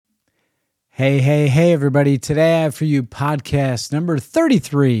Hey, everybody. Today I have for you podcast number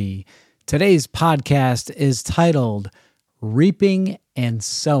 33. Today's podcast is titled Reaping and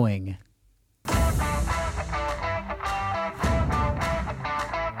Sowing.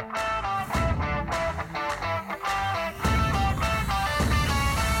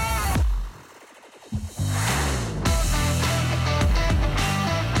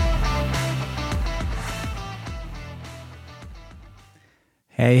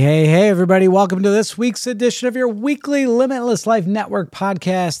 Hey, everybody. Welcome to this week's edition of your weekly Limitless Life Network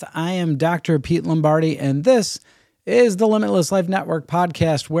podcast. I am Dr. Pete Lombardi, and this is the Limitless Life Network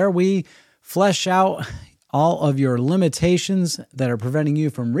podcast, where we flesh out all of your limitations that are preventing you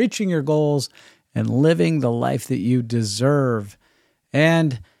from reaching your goals and living the life that you deserve.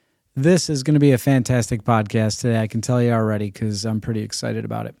 And this is going to be a fantastic podcast today, I can tell you already, because I'm pretty excited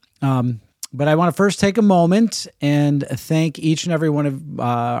about it. But I want to first take a moment and thank each and every one of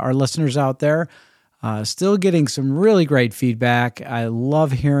our listeners out there. Still getting some really great feedback. I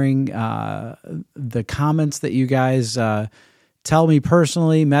love hearing the comments that you guys tell me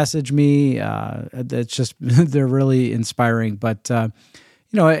personally, message me. It's just, they're really inspiring. But,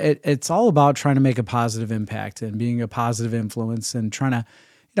 it's all about trying to make a positive impact and being a positive influence and trying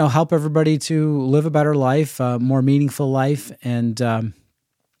to, help everybody to live a better life, a more meaningful life. And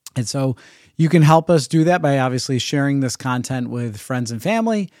so you can help us do that by obviously sharing this content with friends and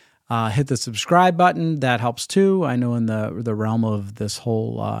family. Hit the subscribe button. That helps too. I know in the realm of this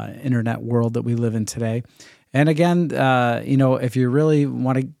whole internet world that we live in today. And again, if you really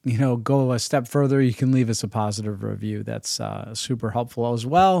want to, go a step further, you can leave us a positive review. That's super helpful as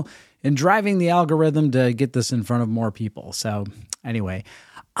well in driving the algorithm to get this in front of more people. So anyway,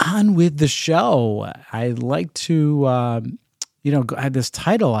 on with the show. I'd like to... I had this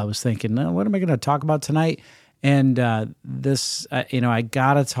title. I was thinking, what am I going to talk about tonight? And I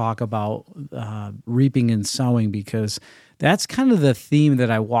got to talk about reaping and sowing, because that's kind of the theme that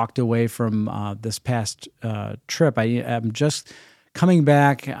I walked away from this past trip. I'm just coming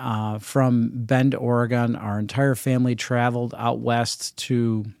back from Bend, Oregon. Our entire family traveled out west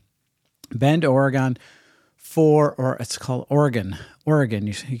to Bend, Oregon it's called Oregon. Oregon,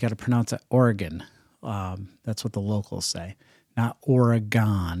 you got to pronounce it Oregon. That's what the locals say. Not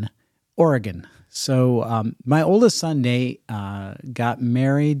Oregon. So my oldest son, Nate, got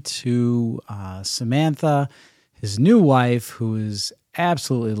married to Samantha, his new wife, who is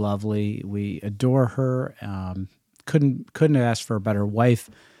absolutely lovely. We adore her. Couldn't ask for a better wife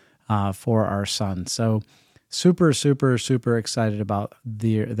for our son. So super, super, super excited about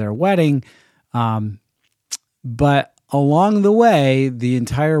their wedding. But along the way, the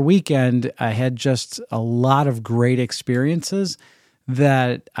entire weekend, I had just a lot of great experiences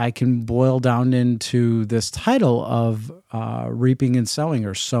that I can boil down into this title of reaping and sowing,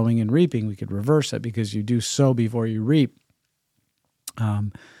 or sowing and reaping. We could reverse it, because you do sow before you reap.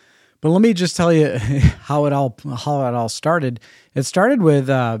 But let me just tell you how it all started. It started with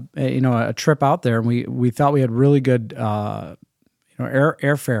a trip out there, and we thought we had really good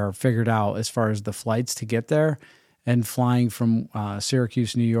airfare figured out as far as the flights to get there. And flying from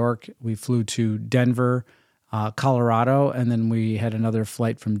Syracuse, New York, we flew to Denver, Colorado, and then we had another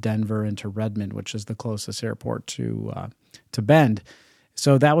flight from Denver into Redmond, which is the closest airport to Bend.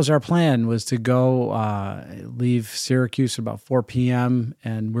 So that was our plan, was to go leave Syracuse at about 4 p.m.,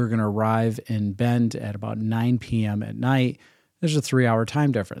 and we're going to arrive in Bend at about 9 p.m. at night. There's a 3-hour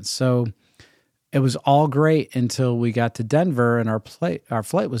time difference. So it was all great until we got to Denver, and our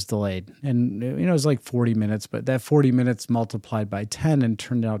flight was delayed. And, it was like 40 minutes, but that 40 minutes multiplied by 10 and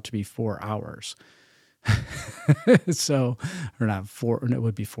turned out to be 4 hours. So, or not 4, it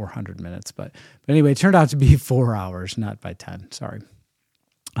would be 400 minutes. But anyway, it turned out to be 4 hours, not by 10. Sorry.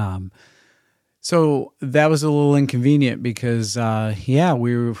 So that was a little inconvenient because, we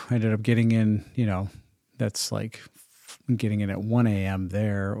ended up getting in, that's like getting in at 1 a.m.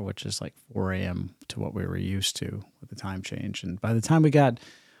 there, which is like 4 a.m. to what we were used to with the time change. And by the time we got,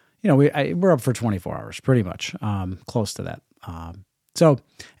 we're up for 24 hours, pretty much, close to that. So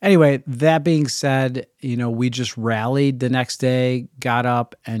anyway, that being said, we just rallied the next day, got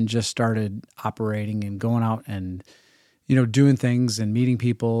up and just started operating and going out and, doing things and meeting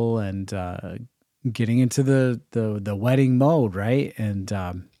people and getting into the wedding mode, right? And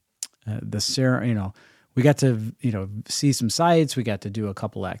we got to, see some sights. We got to do a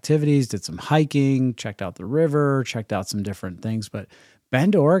couple activities, did some hiking, checked out the river, checked out some different things. But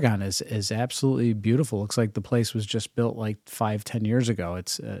Bend, Oregon is absolutely beautiful. Looks like the place was just built like 5-10 years ago.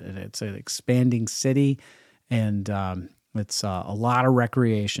 It's an expanding city, and it's a lot of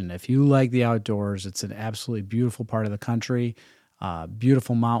recreation. If you like the outdoors, it's an absolutely beautiful part of the country.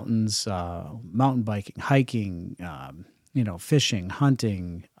 beautiful mountains, mountain biking, hiking, fishing,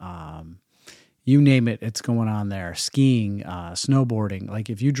 hunting, you name it, it's going on there. Skiing, snowboarding. Like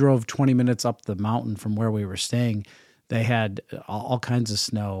if you drove 20 minutes up the mountain from where we were staying, they had all kinds of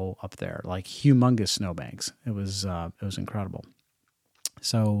snow up there, like humongous snowbanks. It was incredible.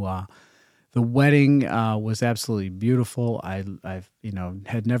 So the wedding was absolutely beautiful. I've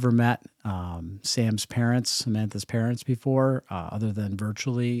had never met Samantha's parents before, other than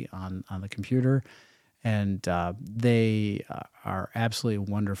virtually on the computer. And they are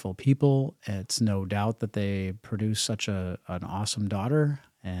absolutely wonderful people. It's no doubt that they produce such an awesome daughter.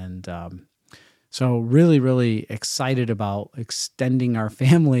 And so really, really excited about extending our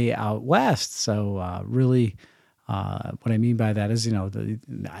family out west. So really what I mean by that is,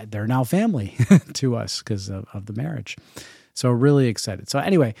 they're now family to us because of the marriage. So really excited. So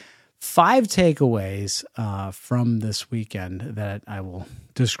anyway, 5 takeaways from this weekend that I will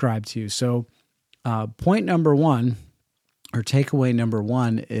describe to you. So point number 1, or takeaway number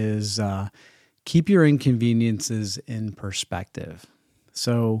 1, is keep your inconveniences in perspective.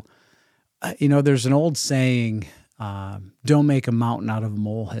 So, there's an old saying, don't make a mountain out of a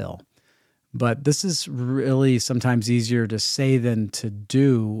molehill. But this is really sometimes easier to say than to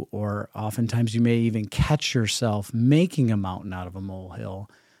do, or oftentimes you may even catch yourself making a mountain out of a molehill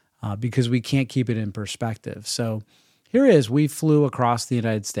because we can't keep it in perspective. So here it is. We flew across the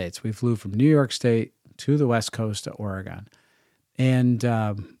United States. We flew from New York State to the West Coast to Oregon. And,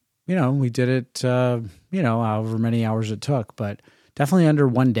 we did it, however many hours it took, but definitely under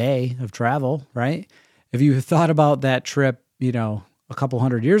 1 day of travel, right? If you thought about that trip, a couple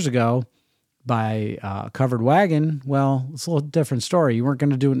hundred years ago by covered wagon, well, it's a little different story. You weren't going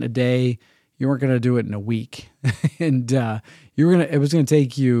to do it in a day. You weren't going to do it in a week. And it was going to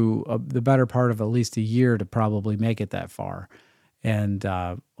take you the better part of at least a year to probably make it that far. And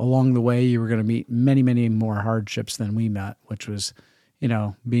along the way, you were going to meet many, many more hardships than we met, which was,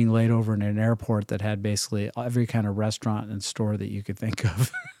 being laid over in an airport that had basically every kind of restaurant and store that you could think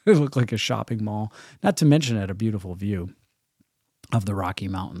of. It looked like a shopping mall, not to mention it had a beautiful view of the Rocky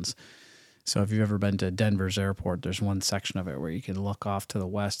Mountains. So if you've ever been to Denver's airport, there's one section of it where you can look off to the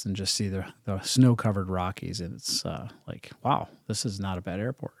west and just see the snow-covered Rockies. And it's like, wow, this is not a bad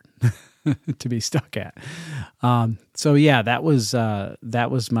airport to be stuck at. So yeah, that was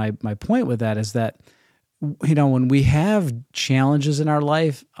my point with that, is that, when we have challenges in our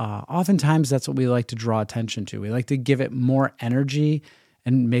life, oftentimes that's what we like to draw attention to. We like to give it more energy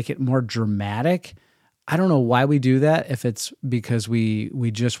and make it more dramatic. I don't know why we do that, if it's because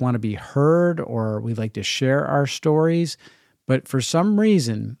we just want to be heard or we like to share our stories. But for some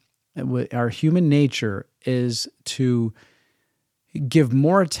reason, our human nature is to give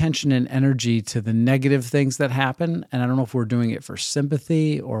more attention and energy to the negative things that happen. And I don't know if we're doing it for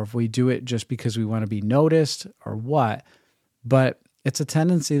sympathy or if we do it just because we want to be noticed or what, but it's a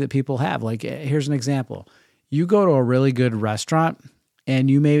tendency that people have. Like, here's an example. You go to a really good restaurant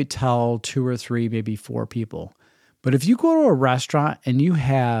and you may tell 2 or 3, maybe 4 people. But if you go to a restaurant and you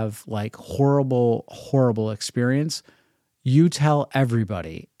have like horrible, horrible experience, you tell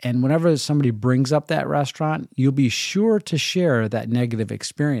everybody. And whenever somebody brings up that restaurant, you'll be sure to share that negative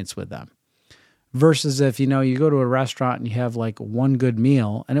experience with them. Versus if, you go to a restaurant and you have like one good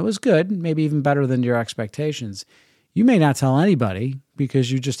meal and it was good, maybe even better than your expectations, you may not tell anybody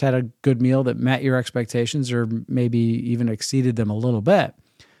because you just had a good meal that met your expectations or maybe even exceeded them a little bit.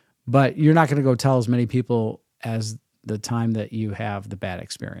 But you're not going to go tell as many people as the time that you have the bad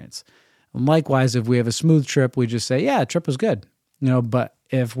experience. And likewise, if we have a smooth trip, we just say, yeah, trip was good. But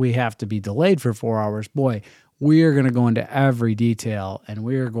if we have to be delayed for 4 hours, boy, we are going to go into every detail and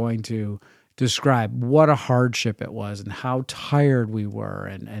we are going to describe what a hardship it was and how tired we were.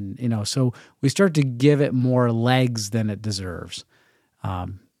 And so we start to give it more legs than it deserves.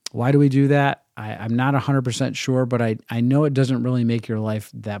 Why do we do that? I'm not 100% sure, but I know it doesn't really make your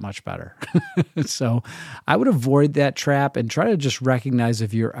life that much better. So I would avoid that trap and try to just recognize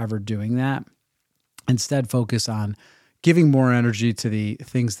if you're ever doing that. Instead, focus on giving more energy to the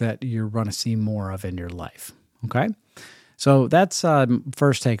things that you're going to see more of in your life. Okay? So that's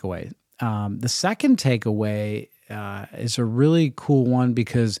first takeaway. The second takeaway is a really cool one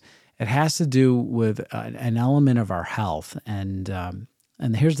because it has to do with an element of our health.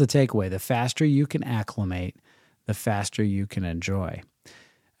 And here's the takeaway. The faster you can acclimate, the faster you can enjoy.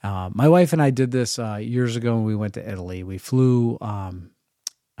 My wife and I did this years ago when we went to Italy. We flew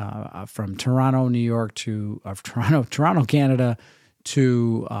from Toronto, New York Toronto, Canada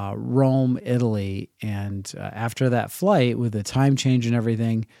to Rome, Italy. And after that flight, with the time change and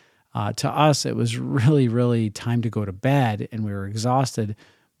everything, To us, it was really, really time to go to bed, and we were exhausted.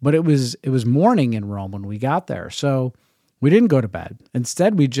 But it was morning in Rome when we got there, so we didn't go to bed.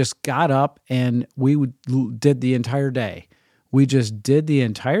 Instead, we just got up and we did the entire day. We just did the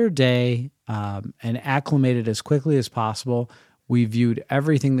entire day and acclimated as quickly as possible. We viewed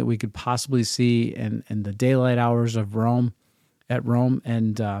everything that we could possibly see in the daylight hours of Rome,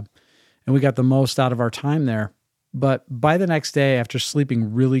 and we got the most out of our time there. But by the next day, after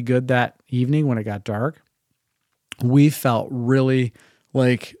sleeping really good that evening when it got dark, we felt really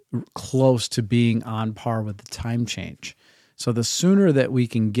like close to being on par with the time change. So the sooner that we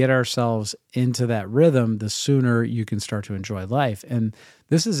can get ourselves into that rhythm, the sooner you can start to enjoy life. And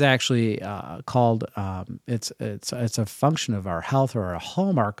this is actually called, it's a function of our health, or a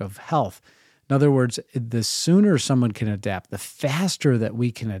hallmark of health. In other words, the sooner someone can adapt, the faster that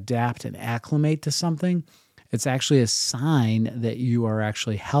we can adapt and acclimate to something, it's actually a sign that you are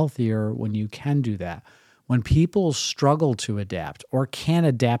actually healthier when you can do that. When people struggle to adapt or can't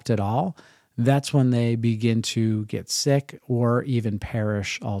adapt at all, that's when they begin to get sick or even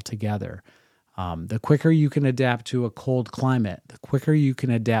perish altogether. The quicker you can adapt to a cold climate, the quicker you can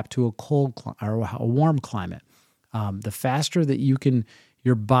adapt to a warm climate, the faster that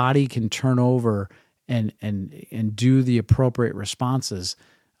your body can turn over and do the appropriate responses,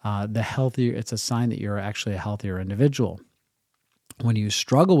 the healthier. It's a sign that you're actually a healthier individual. When you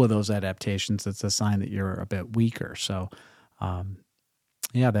struggle with those adaptations, it's a sign that you're a bit weaker. So,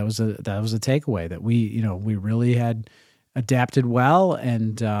 that was a takeaway, that we really had adapted well,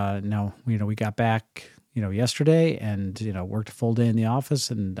 and now we got back yesterday and worked a full day in the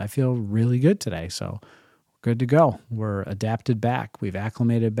office, and I feel really good today. So we're good to go. We're adapted back. We've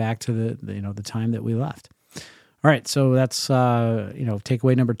acclimated back to the time that we left. All right, so that's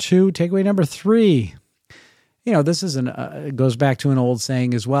takeaway number 2. Takeaway number 3. This is it goes back to an old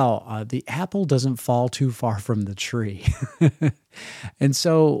saying as well. The apple doesn't fall too far from the tree. And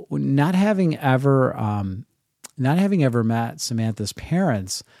so not having ever met Samantha's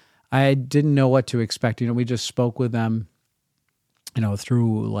parents, I didn't know what to expect. We just spoke with them,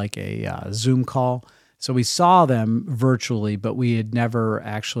 through like a Zoom call. So we saw them virtually, but we had never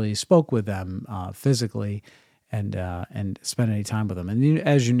actually spoke with them physically and spent any time with them. And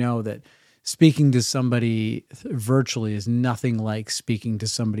as you know, that speaking to somebody virtually is nothing like speaking to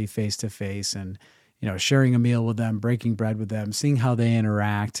somebody face to face, and sharing a meal with them, breaking bread with them, seeing how they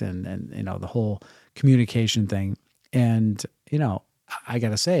interact, and the whole communication thing. And I got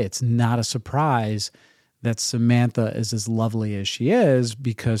to say, it's not a surprise that Samantha is as lovely as she is,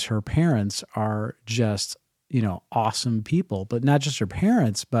 because her parents are just awesome people. But not just her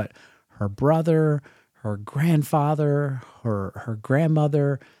parents, but her brother, her grandfather, her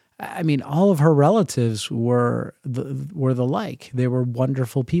grandmother. I mean, all of her relatives were the like. They were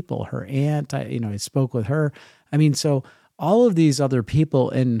wonderful people. Her aunt, I spoke with her. I mean, so all of these other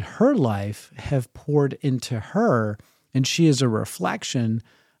people in her life have poured into her, and she is a reflection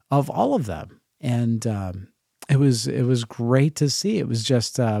of all of them. And it was great to see. It was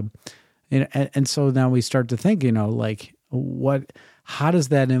just, and so now we start to think, how does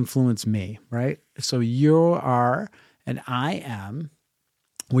that influence me, right? So you are, and I am.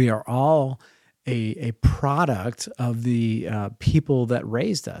 We are all a product of the people that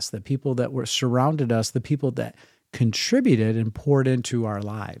raised us, the people that were surrounded us, the people that contributed and poured into our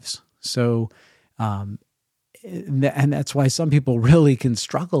lives. So, and that's why some people really can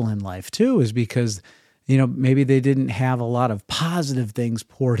struggle in life too, is because, maybe they didn't have a lot of positive things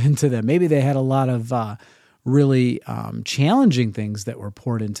poured into them. Maybe they had a lot of really challenging things that were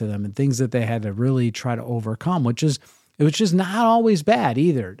poured into them, and things that they had to really try to overcome, which is not always bad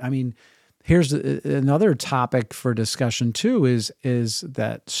either. I mean, here's another topic for discussion too, is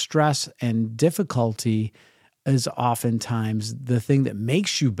that stress and difficulty is oftentimes the thing that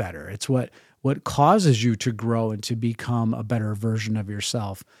makes you better. It's what causes you to grow and to become a better version of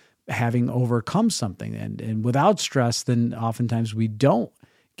yourself, having overcome something. And without stress, then oftentimes we don't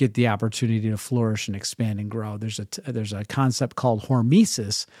get the opportunity to flourish and expand and grow. There's a concept called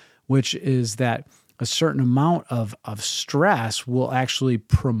hormesis, which is that a certain amount of stress will actually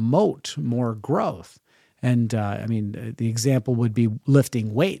promote more growth. And the example would be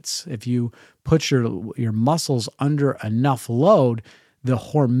lifting weights. If you put your muscles under enough load, the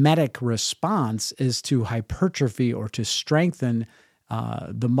hormetic response is to hypertrophy or to strengthen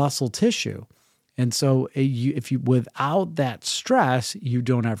the muscle tissue. And so if you without that stress, you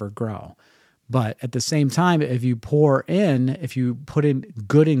don't ever grow. But at the same time, if you put in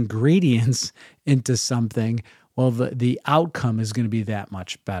good ingredients into something, well, the outcome is going to be that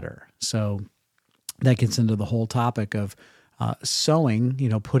much better. So that gets into the whole topic of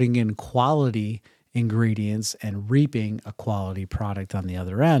sowing, putting in quality ingredients and reaping a quality product on the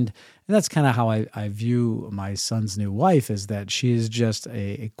other end. And that's kind of how I view my son's new wife, is that she is just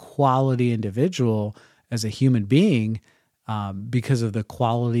a quality individual as a human being, because of the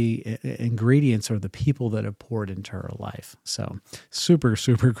quality ingredients or the people that have poured into her life. So super,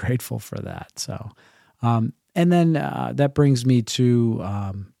 super grateful for that. So, and then that brings me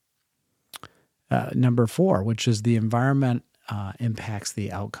to number 4, which is the environment impacts the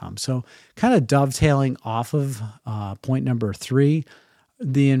outcome. So kind of dovetailing off of point number 3,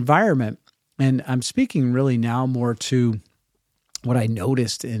 the environment, and I'm speaking really now more to what I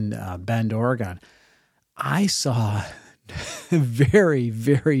noticed in Bend, Oregon. I saw very,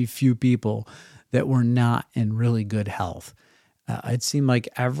 very few people that were not in really good health. It seemed like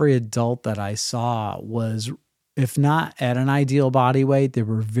every adult that I saw was, if not at an ideal body weight, they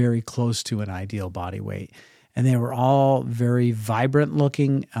were very close to an ideal body weight. And they were all very vibrant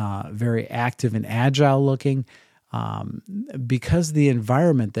looking, very active and agile looking, because the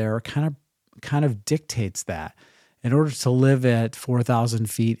environment there kind of dictates that. In order to live at 4,000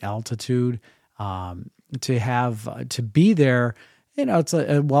 feet altitude, to be there, it's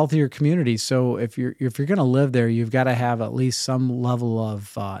a wealthier community. So if you're going to live there, you've got to have at least some level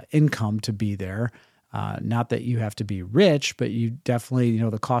of income to be there. Not that you have to be rich, but you definitely,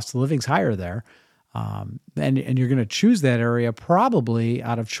 the cost of living's higher there. And you're going to choose that area probably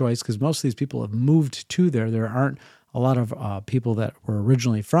out of choice, because most of these people have moved to there. There aren't a lot of people that were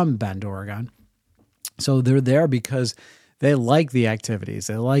originally from Bend, Oregon. So they're there because they like the activities.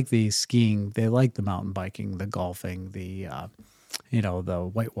 They like the skiing. They like the mountain biking, the golfing, the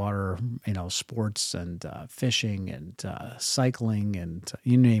whitewater, sports and fishing and cycling and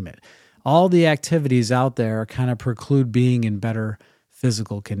you name it. All the activities out there kind of preclude being in better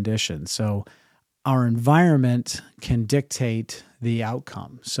physical condition. So our environment can dictate the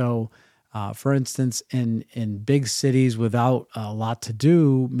outcome. So, for instance, in big cities without a lot to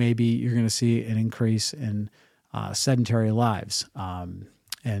do, maybe you're going to see an increase in sedentary lives,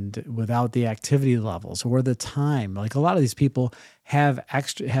 and without the activity levels or the time. Like, a lot of these people have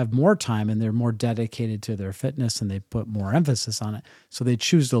more time, and they're more dedicated to their fitness, and they put more emphasis on it. So they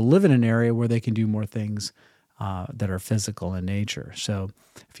choose to live in an area where they can do more things that are physical in nature. So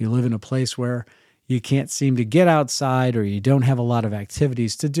if you live in a place where you can't seem to get outside, or you don't have a lot of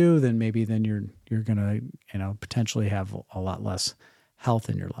activities to do, then you're going to potentially have a lot less health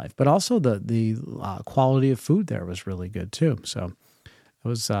in your life. But also the quality of food there was really good too. So it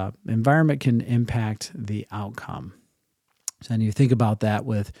was environment can impact the outcome. So then you think about that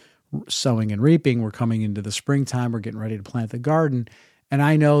with sowing and reaping. We're coming into the springtime. We're getting ready to plant the garden. And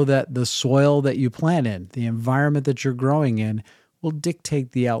I know that the soil that you plant in, the environment that you're growing in, will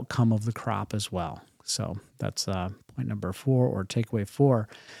dictate the outcome of the crop as well. So that's point number 4, or takeaway 4.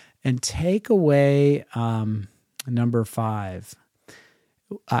 And takeaway number 5,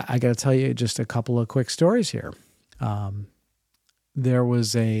 I got to tell you just a couple of quick stories here. There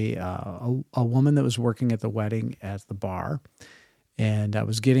was a woman that was working at the wedding at the bar, and I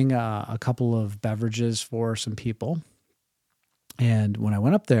was getting a couple of beverages for some people. And when I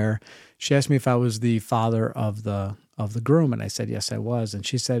went up there, she asked me if I was the father of the groom, and I said yes, I was. And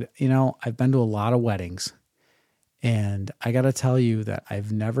she said, I've been to a lot of weddings, and I got to tell you that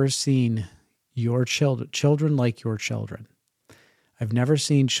I've never seen your children like your children. I've never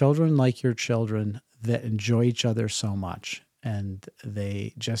seen children like your children that enjoy each other so much, and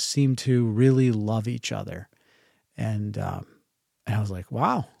they just seem to really love each other. And I was like,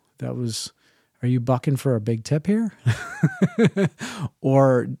 wow, are you bucking for a big tip here?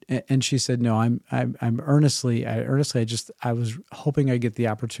 And she said, no, I'm earnestly, I was hoping I'd get the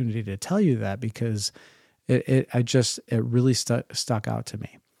opportunity to tell you that, because it really stuck out to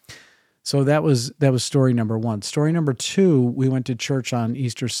me. So that was story number 1. Story number 2, we went to church on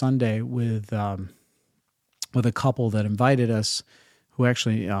Easter Sunday with a couple that invited us, who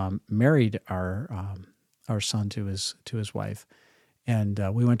actually married our son to his wife. And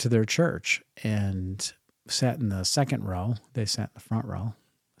we went to their church and sat in the second row. They sat in the front row,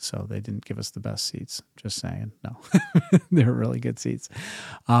 so they didn't give us the best seats. Just saying. No, they were really good seats.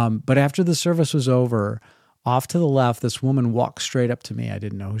 But after the service was over, off to the left, this woman walked straight up to me. I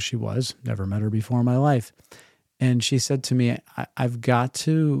didn't know who she was. Never met her before in my life. And she said to me, I've got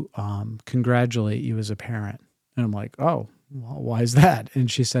to congratulate you as a parent. And I'm like, oh, well, why is that? And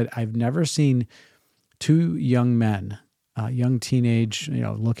she said, I've never seen 2 young men, young teenage,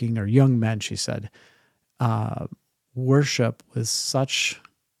 looking, or young men, she said, worship with such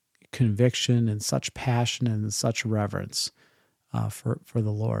conviction and such passion and such reverence for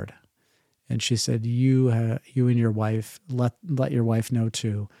the Lord. And she said, you and your wife, let your wife know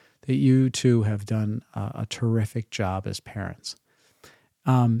too, that you too have done a terrific job as parents.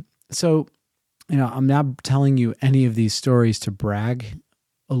 So, I'm not telling you any of these stories to brag.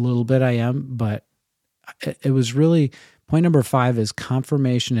 A little bit I am, but it was really, point number 5 is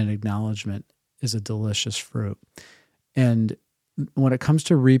confirmation and acknowledgement is a delicious fruit. And when it comes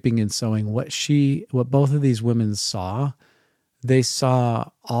to reaping and sowing, what both of these women saw, they saw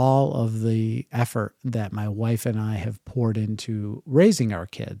all of the effort that my wife and I have poured into raising our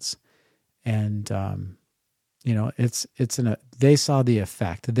kids. And, they saw the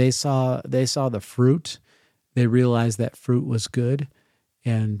effect. They saw the fruit. They realized that fruit was good.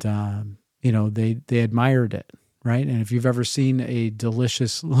 And, they admired it, right? And if you've ever seen a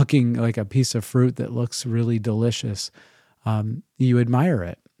delicious looking, like a piece of fruit that looks really delicious, you admire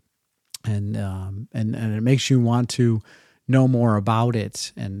it. And it makes you want to know more about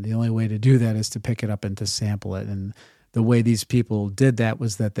it. And the only way to do that is to pick it up and to sample it. And the way these people did that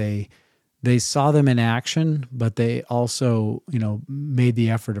was that they saw them in action, but they also, made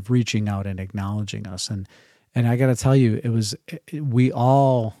the effort of reaching out and acknowledging us. And I got to tell you, we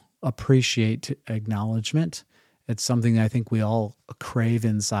all appreciate acknowledgement. It's something I think we all crave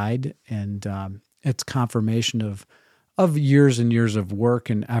inside. And it's confirmation of years and years of work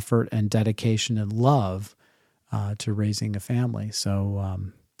and effort and dedication and love to raising a family. So,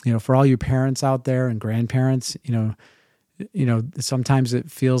 for all you parents out there and grandparents, sometimes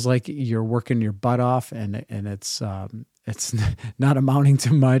it feels like you're working your butt off and it's not amounting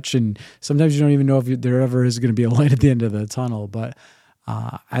to much. And sometimes you don't even know if there ever is going to be a light at the end of the tunnel. But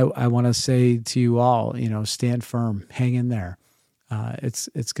I want to say to you all, stand firm, hang in there.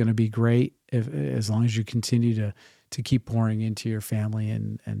 It's going to be great as long as you continue to keep pouring into your family.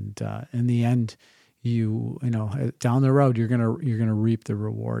 And in the end, down the road, you're gonna reap the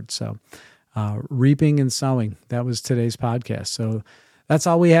reward. So, reaping and sowing. That was today's podcast. So that's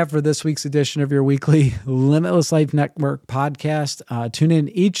all we have for this week's edition of your weekly Limitless Life Network podcast. Tune in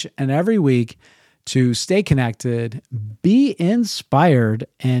each and every week to stay connected, be inspired,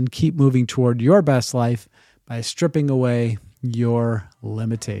 and keep moving toward your best life by stripping away your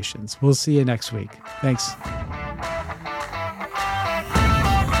limitations. We'll see you next week. Thanks.